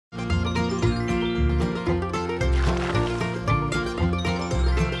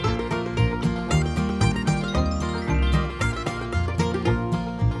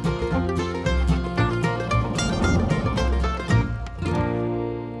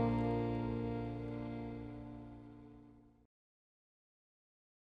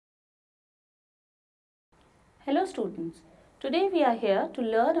Hello students, today we are here to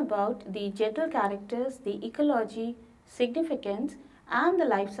learn about the general characters, the ecology, significance and the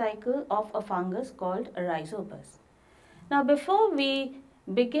life cycle of a fungus called a rhizopus. Now before we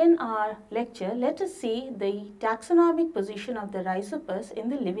begin our lecture, let us see the taxonomic position of the rhizopus in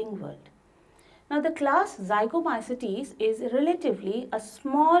the living world. Now the class Zygomycetes is relatively a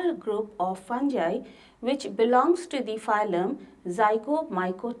small group of fungi which belongs to the phylum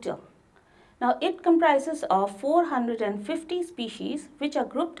Zygomycota. Now it comprises of 450 species which are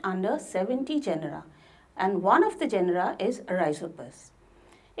grouped under 70 genera, and one of the genera is Rhizopus.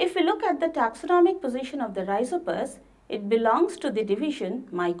 If we look at the taxonomic position of the Rhizopus, it belongs to the division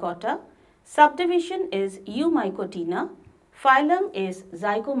Mycota, subdivision is Eumycotina, phylum is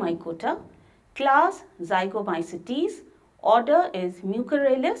Zygomycota, class Zygomycetes, order is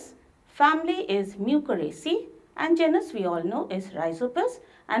Mucorales, family is Mucoraceae, and genus we all know is Rhizopus,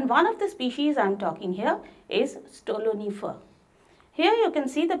 and one of the species I am talking here is Stolonifer. Here you can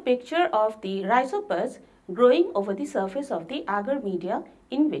see the picture of the Rhizopus growing over the surface of the agar media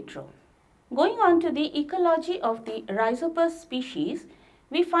in vitro. Going on to the ecology of the Rhizopus species,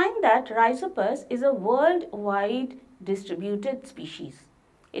 we find that Rhizopus is a worldwide distributed species.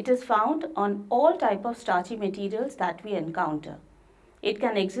 It is found on all types of starchy materials that we encounter. It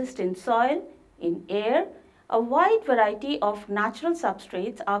can exist in soil, in air. A wide variety of natural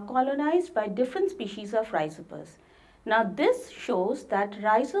substrates are colonized by different species of Rhizopus. Now this shows that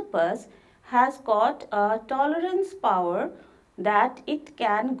Rhizopus has got a tolerance power that it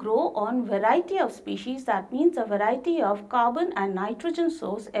can grow on variety of species. That means a variety of carbon and nitrogen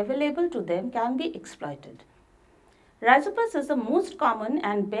source available to them can be exploited. Rhizopus is the most common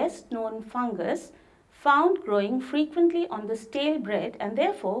and best known fungus found growing frequently on the stale bread, and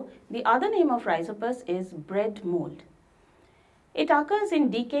therefore the other name of Rhizopus is bread mold. It occurs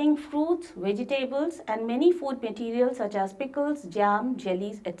in decaying fruits, vegetables and many food materials such as pickles, jam,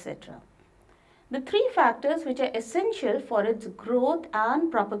 jellies, etc. The three factors which are essential for its growth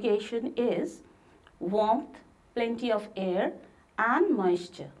and propagation is warmth, plenty of air and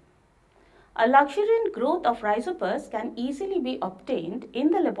moisture. A luxuriant growth of Rhizopus can easily be obtained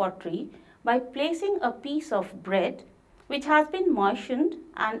in the laboratory by placing a piece of bread which has been moistened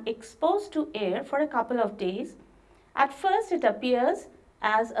and exposed to air for a couple of days. At first it appears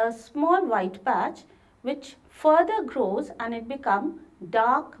as a small white patch which further grows and it becomes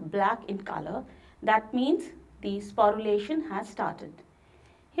dark black in color. That means the sporulation has started.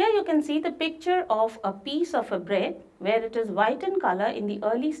 Here you can see the picture of a piece of a bread where it is white in color in the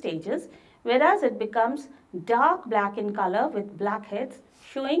early stages, whereas it becomes dark black in color with black heads,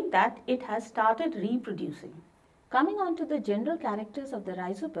 showing that it has started reproducing. Coming on to the general characters of the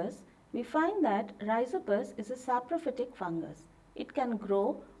Rhizopus, we find that Rhizopus is a saprophytic fungus. It can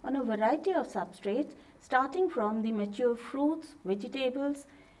grow on a variety of substrates starting from the mature fruits, vegetables,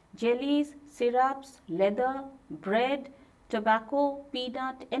 jellies, syrups, leather, bread, tobacco,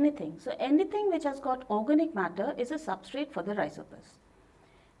 peanut, anything. So anything which has got organic matter is a substrate for the Rhizopus.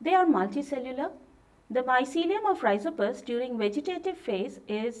 They are multicellular. The mycelium of Rhizopus during vegetative phase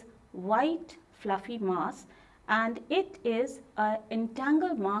is white fluffy mass, and it is an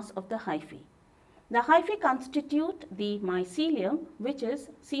entangled mass of the hyphae. The hyphae constitute the mycelium, which is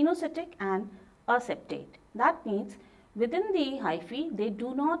cenocytic and aseptate. That means within the hyphae they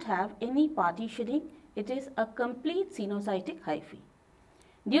do not have any partitioning. It is a complete cenocytic hyphae.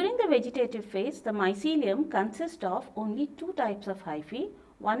 During the vegetative phase, the mycelium consists of only two types of hyphae.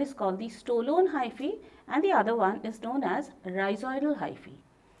 One is called the stolone hyphae and the other one is known as rhizoidal hyphae.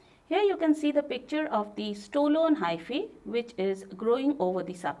 Here you can see the picture of the stolone hyphae which is growing over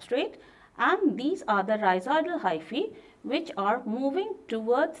the substrate, and these are the rhizoidal hyphae which are moving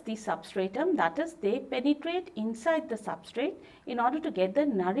towards the substratum, that is they penetrate inside the substrate in order to get the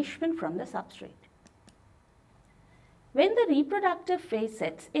nourishment from the substrate. When the reproductive phase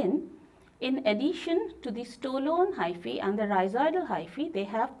sets in addition to the stolone hyphae and the rhizoidal hyphae, they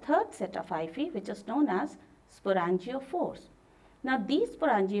have third set of hyphae which is known as sporangiophores. Now these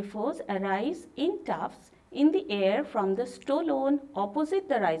sporangiophores arise in tufts in the air from the stolone opposite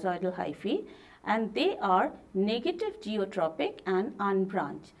the rhizoidal hyphae, and they are negative geotropic and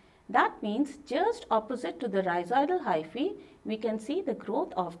unbranched. That means just opposite to the rhizoidal hyphae we can see the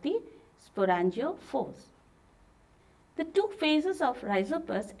growth of the sporangiophores. The two phases of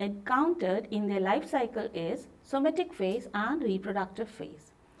Rhizopus encountered in their life cycle is somatic phase and reproductive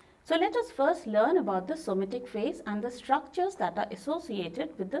phase. So let us first learn about the somatic phase and the structures that are associated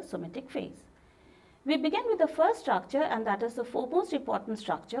with the somatic phase. We begin with the first structure, and that is the foremost important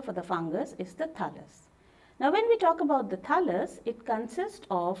structure for the fungus is the thallus. Now when we talk about the thallus, it consists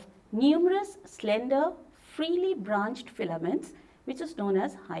of numerous slender freely branched filaments, which is known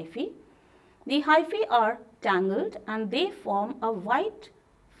as hyphae. The hyphae are tangled and they form a white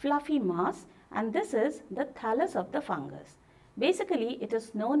fluffy mass, and this is the thallus of the fungus. Basically, it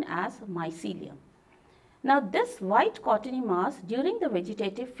is known as mycelium. Now, this white cottony mass during the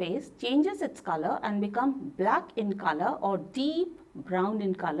vegetative phase changes its color and becomes black in color or deep brown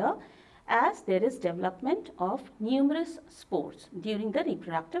in color as there is development of numerous spores during the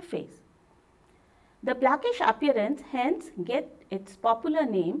reproductive phase. The blackish appearance hence gets its popular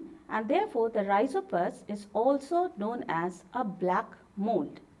name, and therefore the rhizopus is also known as a black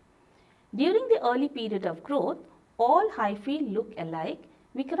mold. During the early period of growth, all hyphae look alike.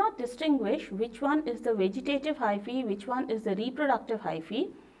 We cannot distinguish which one is the vegetative hyphae, which one is the reproductive hyphae,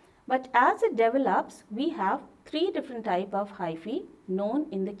 but as it develops, we have three different types of hyphae known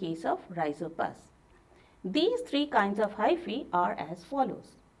in the case of rhizopus. These three kinds of hyphae are as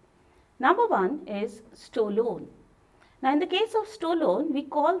follows. Number one is stolone. Now, in the case of stolone, we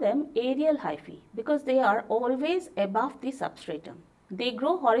call them aerial hyphae because they are always above the substratum. They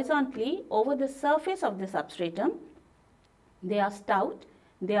grow horizontally over the surface of the substratum. They are stout,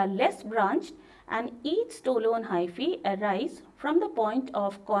 they are less branched, and each stolone hyphae arise from the point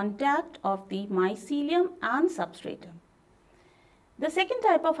of contact of the mycelium and substratum. The second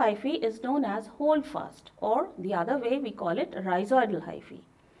type of hyphae is known as holdfast, or the other way we call it rhizoidal hyphae.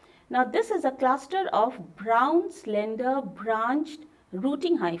 Now, this is a cluster of brown, slender, branched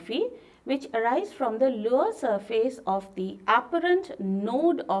rooting hyphae which arise from the lower surface of the apparent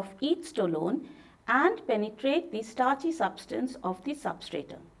node of each stolone and penetrate the starchy substance of the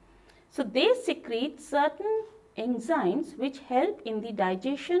substratum. So, they secrete certain enzymes which help in the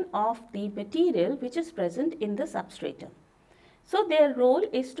digestion of the material which is present in the substratum. So, their role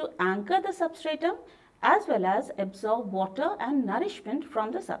is to anchor the substratum as well as absorb water and nourishment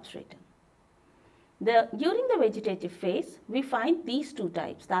from the substratum. During the vegetative phase, we find these two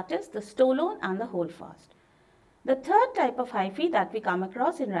types, that is the stolone and the holdfast. The third type of hyphae that we come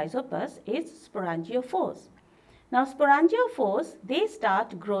across in rhizopus is sporangiophores. Now, sporangiophores, they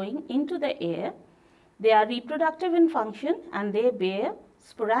start growing into the air. They are reproductive in function and they bear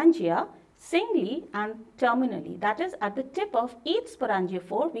sporangia singly and terminally. That is, at the tip of each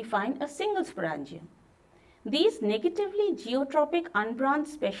sporangiophore, we find a single sporangium. These negatively geotropic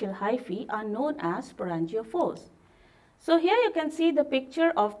unbranched special hyphae are known as sporangiophores. So, here you can see the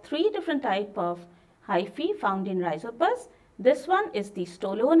picture of three different types of hyphae found in rhizopus. This one is the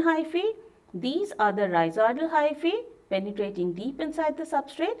stolone hyphae. These are the rhizoidal hyphae penetrating deep inside the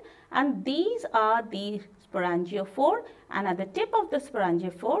substrate, and these are the sporangiophore, and at the tip of the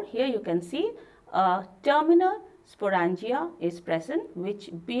sporangiophore, here you can see a terminal sporangia is present which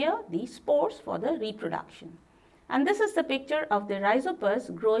bear the spores for the reproduction. And this is the picture of the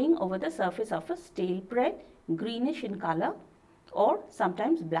rhizopus growing over the surface of a stale bread, greenish in color or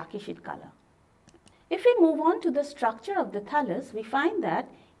sometimes blackish in color. If we move on to the structure of the thallus, we find that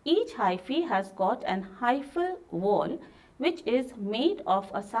each hyphae has got an hyphal wall which is made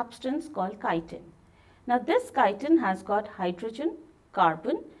of a substance called chitin. Now, this chitin has got hydrogen,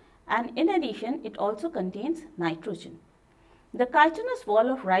 carbon, and in addition it also contains nitrogen. The chitinous wall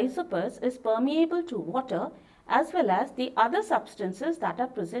of rhizopus is permeable to water as well as the other substances that are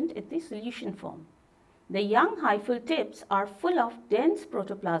present in the solution form. The young hyphal tips are full of dense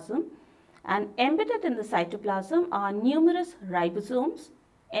protoplasm, and embedded in the cytoplasm are numerous ribosomes.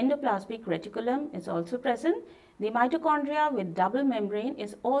 Endoplasmic reticulum is also present. The mitochondria with double membrane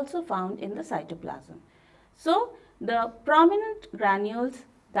is also found in the cytoplasm. So, the prominent granules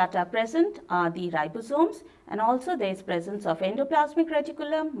that are present are the ribosomes, and also there is presence of endoplasmic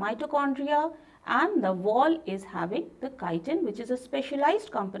reticulum, mitochondria, and the wall is having the chitin, which is a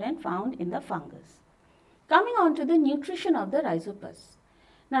specialized component found in the fungus. Coming on to the nutrition of the rhizopus.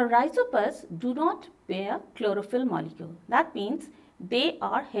 Now, rhizopus do not bear chlorophyll molecule. That means they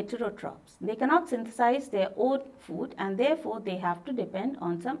are heterotrophs. They cannot synthesize their own food and therefore they have to depend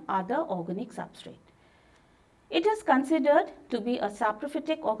on some other organic substrate. It is considered to be a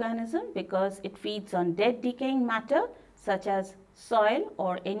saprophytic organism because it feeds on dead decaying matter such as soil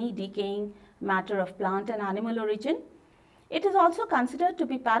or any decaying matter of plant and animal origin. It is also considered to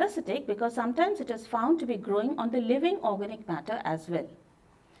be parasitic because sometimes it is found to be growing on the living organic matter as well.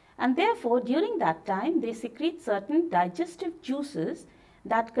 And therefore, during that time, they secrete certain digestive juices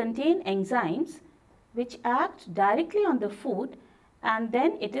that contain enzymes which act directly on the food, and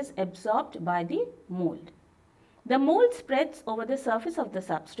then it is absorbed by the mold. The mold spreads over the surface of the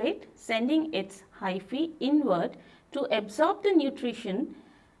substrate, sending its hyphae inward to absorb the nutrition.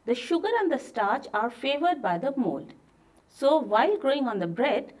 The sugar and the starch are favored by the mold. So while growing on the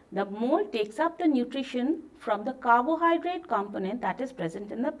bread, the mold takes up the nutrition from the carbohydrate component that is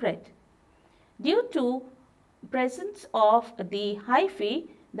present in the bread. Due to presence of the hyphae,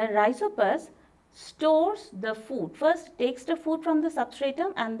 the rhizopus stores the food. First it takes the food from the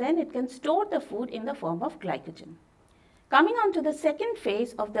substratum and then it can store the food in the form of glycogen. Coming on to the second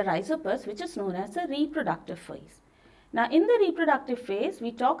phase of the rhizopus, which is known as the reproductive phase. Now in the reproductive phase,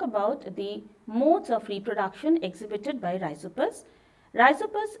 we talk about the modes of reproduction exhibited by rhizopus.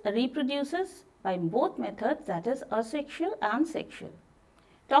 Rhizopus reproduces by both methods, that is asexual and sexual.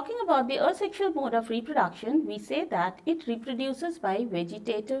 Talking about the asexual mode of reproduction, we say that it reproduces by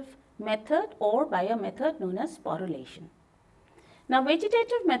vegetative method or by a method known as sporulation. Now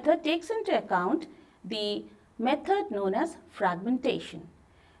vegetative method takes into account the method known as fragmentation.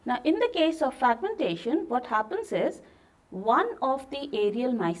 Now in the case of fragmentation, what happens is one of the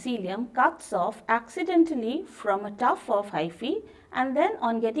aerial mycelium cuts off accidentally from a tuft of hyphae, and then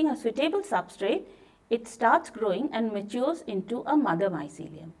on getting a suitable substrate, it starts growing and matures into a mother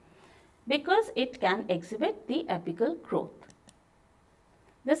mycelium because it can exhibit the apical growth.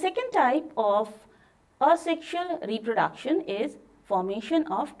 The second type of asexual reproduction is formation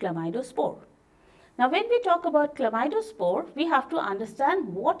of chlamydospore. Now when we talk about chlamydospore, we have to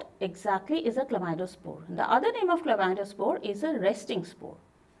understand what exactly is a chlamydospore. The other name of chlamydospore is a resting spore.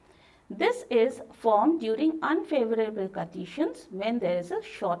 This is formed during unfavorable conditions when there is a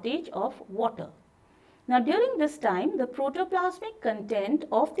shortage of water. Now during this time, the protoplasmic content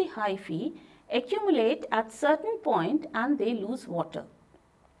of the hyphae accumulate at certain point and they lose water.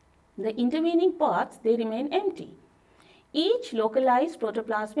 The intervening parts, they remain empty. Each localized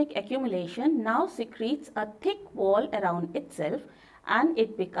protoplasmic accumulation now secretes a thick wall around itself and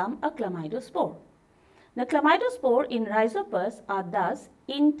it becomes a chlamydospore. The chlamydospore in rhizopus are thus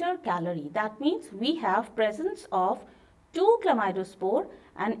intercalary. That means we have presence of two chlamydospore,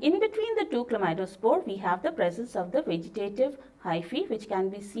 and in between the two chlamydospore we have the presence of the vegetative hyphae, which can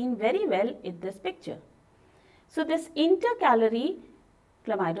be seen very well in this picture. So this intercalary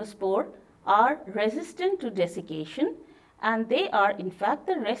chlamydospore are resistant to desiccation and they are in fact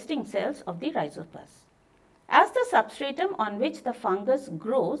the resting cells of the rhizopus. As the substratum on which the fungus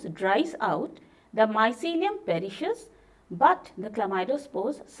grows dries out, the mycelium perishes, but the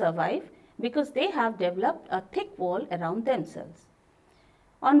chlamydospores survive because they have developed a thick wall around themselves.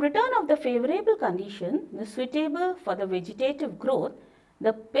 On return of the favorable condition, suitable for the vegetative growth,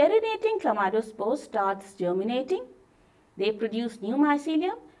 the perinating chlamydospore starts germinating. They produce new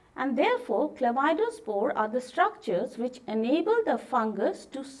mycelium, and therefore chlamydospore are the structures which enable the fungus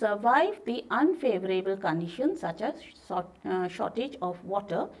to survive the unfavorable conditions such as shortage of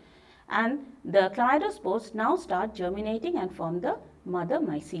water, and the chlamydospores now start germinating and form the mother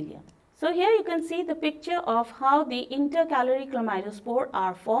mycelium. So here you can see the picture of how the intercalary chlamydospore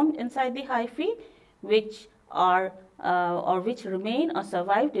are formed inside the hyphae, which are which remain or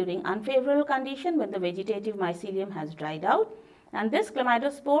survive during unfavorable condition when the vegetative mycelium has dried out, and this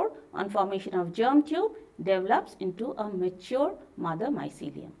chlamydospore on formation of germ tube develops into a mature mother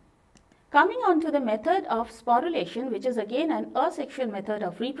mycelium. Coming on to the method of sporulation, which is again an asexual method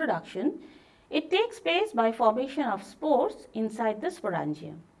of reproduction, it takes place by formation of spores inside the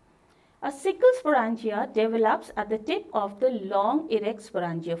sporangium. A sickle sporangia develops at the tip of the long erect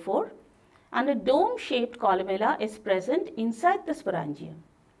sporangiophore, and a dome-shaped columella is present inside the sporangium.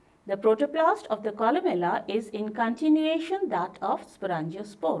 The protoplast of the columella is in continuation that of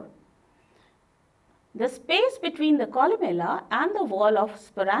sporangiospore. The space between the columella and the wall of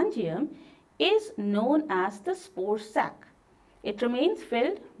sporangium is known as the spore sac. It remains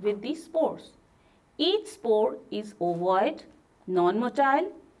filled with the spores. Each spore is ovoid,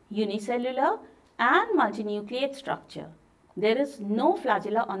 non-motile, unicellular and multinucleate structure. There is no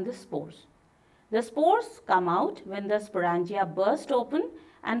flagella on the spores. The spores come out when the sporangia burst open,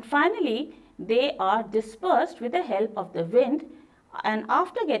 and finally they are dispersed with the help of the wind, and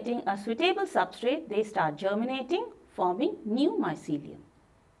after getting a suitable substrate they start germinating, forming new mycelium.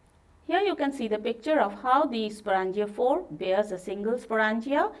 Here you can see the picture of how the sporangiophore bears a single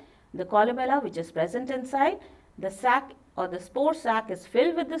sporangia, the columella which is present inside, the sac or the spore sac is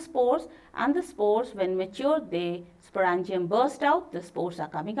filled with the spores, and the spores when mature, the sporangium burst out, the spores are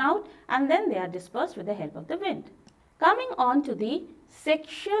coming out, and then they are dispersed with the help of the wind. Coming on to the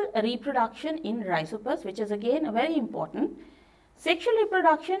sexual reproduction in rhizopus, which is again very important. Sexual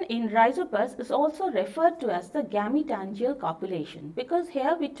reproduction in rhizopus is also referred to as the gametangial copulation, because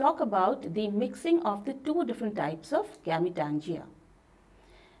here we talk about the mixing of the two different types of gametangia.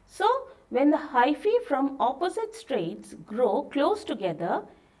 So when the hyphae from opposite strains grow close together,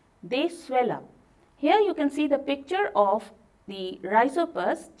 they swell up. Here you can see the picture of the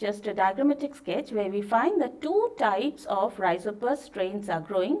Rhizopus, just a diagrammatic sketch where we find that two types of Rhizopus strains are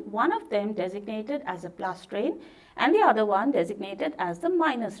growing, one of them designated as a plus strain and the other one designated as the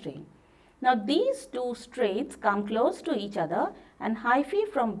minor strain. Now these two strains come close to each other and hyphae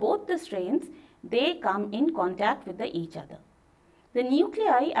from both the strains, they come in contact with each other. The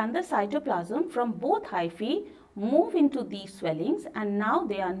nuclei and the cytoplasm from both hyphae move into these swellings and now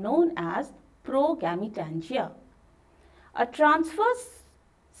they are known as progametangia. A transverse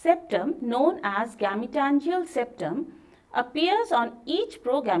septum known as gametangial septum appears on each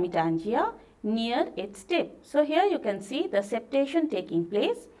progametangia near its tip. So here you can see the septation taking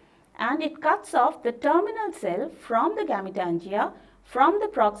place and it cuts off the terminal cell from the gametangia from the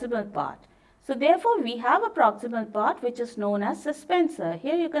proximal part. So therefore we have a proximal part which is known as suspensor.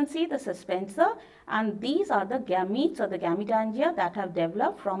 Here you can see the suspensor and these are the gametes or the gametangia that have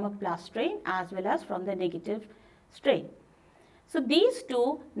developed from a plus strain as well as from the negative strain. So these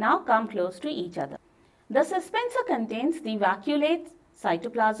two now come close to each other. The suspensor contains the vacuolate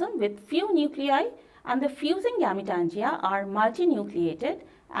cytoplasm with few nuclei and the fusing gametangia are multinucleated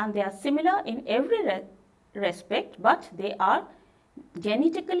and they are similar in every respect but they are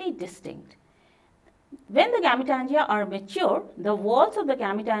genetically distinct. When the gametangia are mature, the walls of the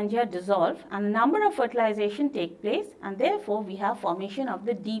gametangia dissolve and a number of fertilization take place and therefore we have formation of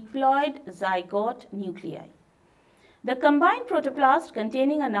the diploid zygote nuclei. The combined protoplast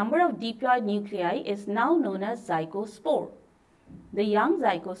containing a number of diploid nuclei is now known as zygospore. The young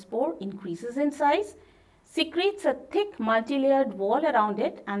zygospore increases in size, secretes a thick multilayered wall around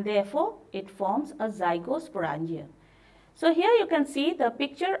it and therefore it forms a zygosporangium. So here you can see the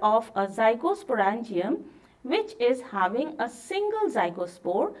picture of a zygosporangium which is having a single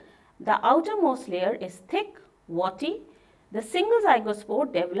zygospore. The outermost layer is thick, warty. The single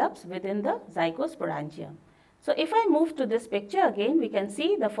zygospore develops within the zygosporangium. So if I move to this picture again, we can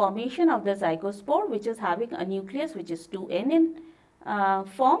see the formation of the zygospore which is having a nucleus which is 2n in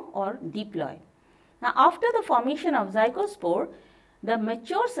form or diploid. Now after the formation of zygospore, the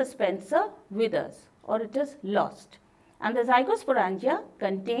mature suspensor withers or it is lost and the zygosporangia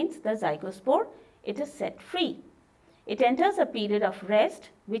contains the zygospore. It is set free. It enters a period of rest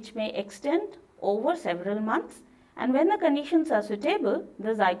which may extend over several months and when the conditions are suitable,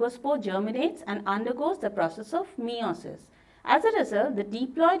 the zygospore germinates and undergoes the process of meiosis. As a result, the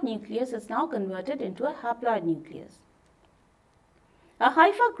diploid nucleus is now converted into a haploid nucleus. A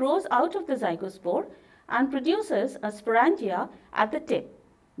hypha grows out of the zygospore and produces a sporangia at the tip.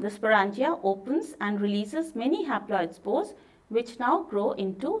 The sporangia opens and releases many haploid spores which now grow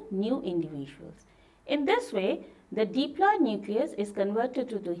into new individuals. In this way, the diploid nucleus is converted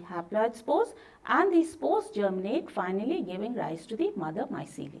to the haploid spores and these spores germinate, finally giving rise to the mother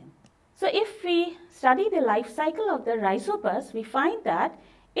mycelium. So if we study the life cycle of the Rhizopus, we find that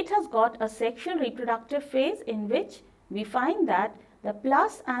it has got a sexual reproductive phase in which we find that the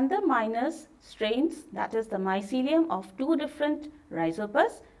plus and the minus strains, that is the mycelium of two different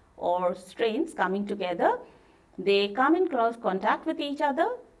Rhizopus or strains coming together, they come in close contact with each other.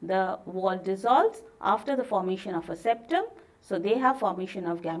 The wall dissolves after the formation of a septum. So they have formation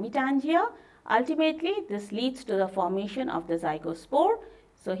of gametangia. Ultimately, this leads to the formation of the zygospore.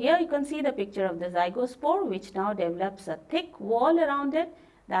 So here you can see the picture of the zygospore which now develops a thick wall around it.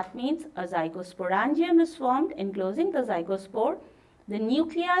 That means a zygosporangium is formed enclosing the zygospore. The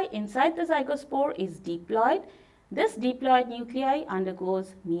nuclei inside the zygospore is diploid. This diploid nuclei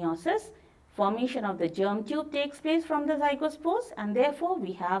undergoes meiosis. Formation of the germ tube takes place from the zygospores and therefore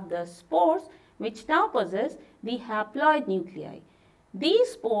we have the spores which now possess the haploid nuclei.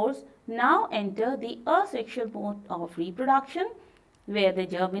 These spores now enter the asexual mode of reproduction where they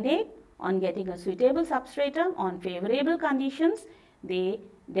germinate on getting a suitable substratum on favorable conditions. They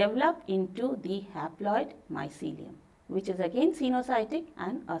develop into the haploid mycelium which is again cenocytic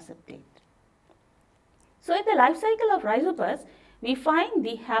and aseptate. So in the life cycle of Rhizopus, we find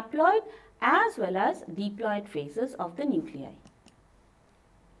the haploid as well as diploid phases of the nuclei.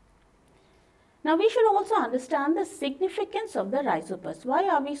 Now we should also understand the significance of the Rhizopus. Why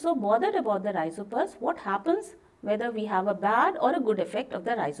are we so bothered about the Rhizopus? What happens whether we have a bad or a good effect of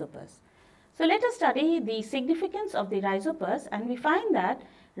the Rhizopus? So let us study the significance of the Rhizopus and we find that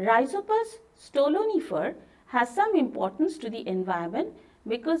Rhizopus stolonifer has some importance to the environment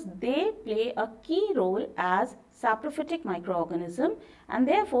because they play a key role as saprophytic microorganism and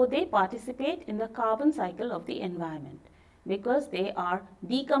therefore they participate in the carbon cycle of the environment because they are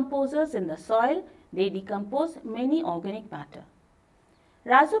decomposers in the soil. They decompose many organic matter.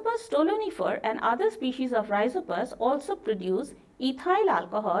 Rhizopus stolonifer and other species of Rhizopus also produce ethyl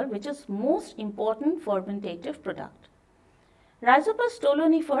alcohol, which is most important fermentative product. Rhizopus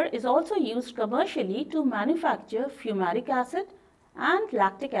stolonifer is also used commercially to manufacture fumaric acid and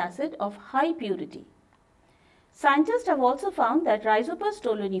lactic acid of high purity. Scientists have also found that Rhizopus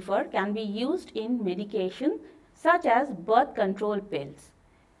stolonifer can be used in medication such as birth control pills.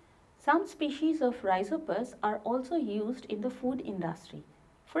 Some species of Rhizopus are also used in the food industry.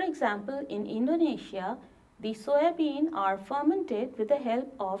 For example, in Indonesia, the soybean are fermented with the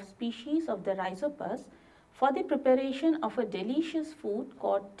help of species of the Rhizopus for the preparation of a delicious food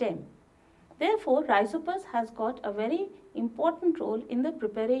called tem. Therefore, Rhizopus has got a very important role in the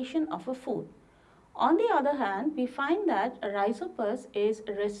preparation of a food. On the other hand, we find that Rhizopus is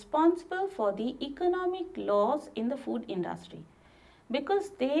responsible for the economic loss in the food industry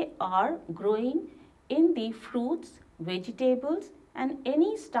because they are growing in the fruits, vegetables and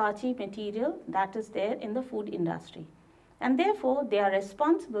any starchy material that is there in the food industry. And therefore, they are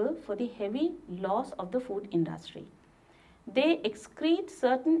responsible for the heavy loss of the food industry. They excrete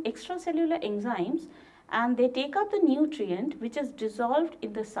certain extracellular enzymes and they take up the nutrient which is dissolved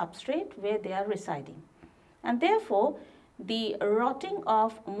in the substrate where they are residing. And therefore, the rotting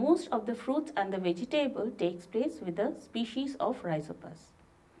of most of the fruits and the vegetable takes place with the species of Rhizopus.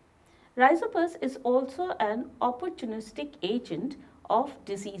 Rhizopus is also an opportunistic agent of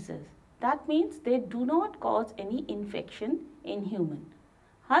diseases. That means they do not cause any infection in human.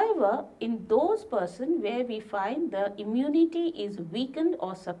 However, in those persons where we find the immunity is weakened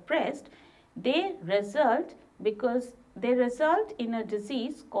or suppressed, they result in a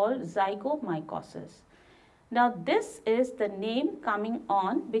disease called zygomycosis. Now, this is the name coming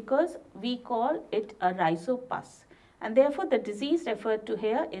on because we call it a rhizopus, and therefore the disease referred to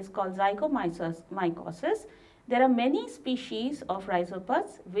here is called zygomycosis. There are many species of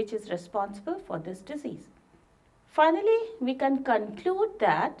Rhizopus which is responsible for this disease. Finally, we can conclude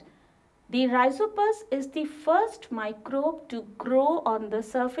that the Rhizopus is the first microbe to grow on the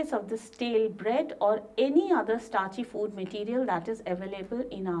surface of the stale bread or any other starchy food material that is available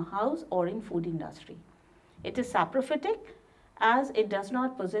in our house or in food industry. It is saprophytic as it does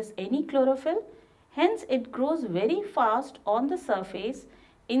not possess any chlorophyll, hence it grows very fast on the surface,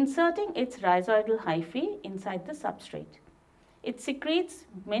 inserting its rhizoidal hyphae inside the substrate. It secretes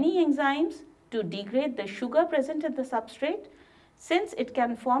many enzymes to degrade the sugar present in the substrate. Since it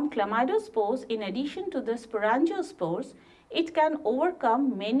can form chlamydospores in addition to the sporangiospores, it can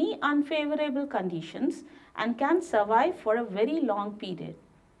overcome many unfavorable conditions and can survive for a very long period.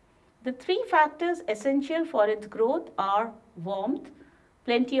 The three factors essential for its growth are warmth,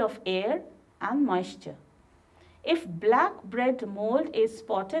 plenty of air and moisture. If black bread mold is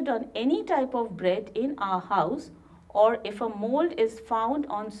spotted on any type of bread in our house, or if a mold is found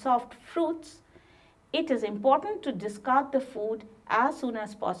on soft fruits, it is important to discard the food as soon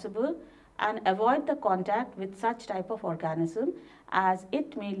as possible and avoid the contact with such type of organism as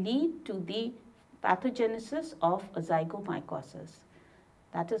it may lead to the pathogenesis of a zygomycosis.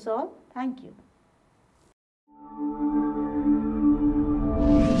 That is all. Thank you.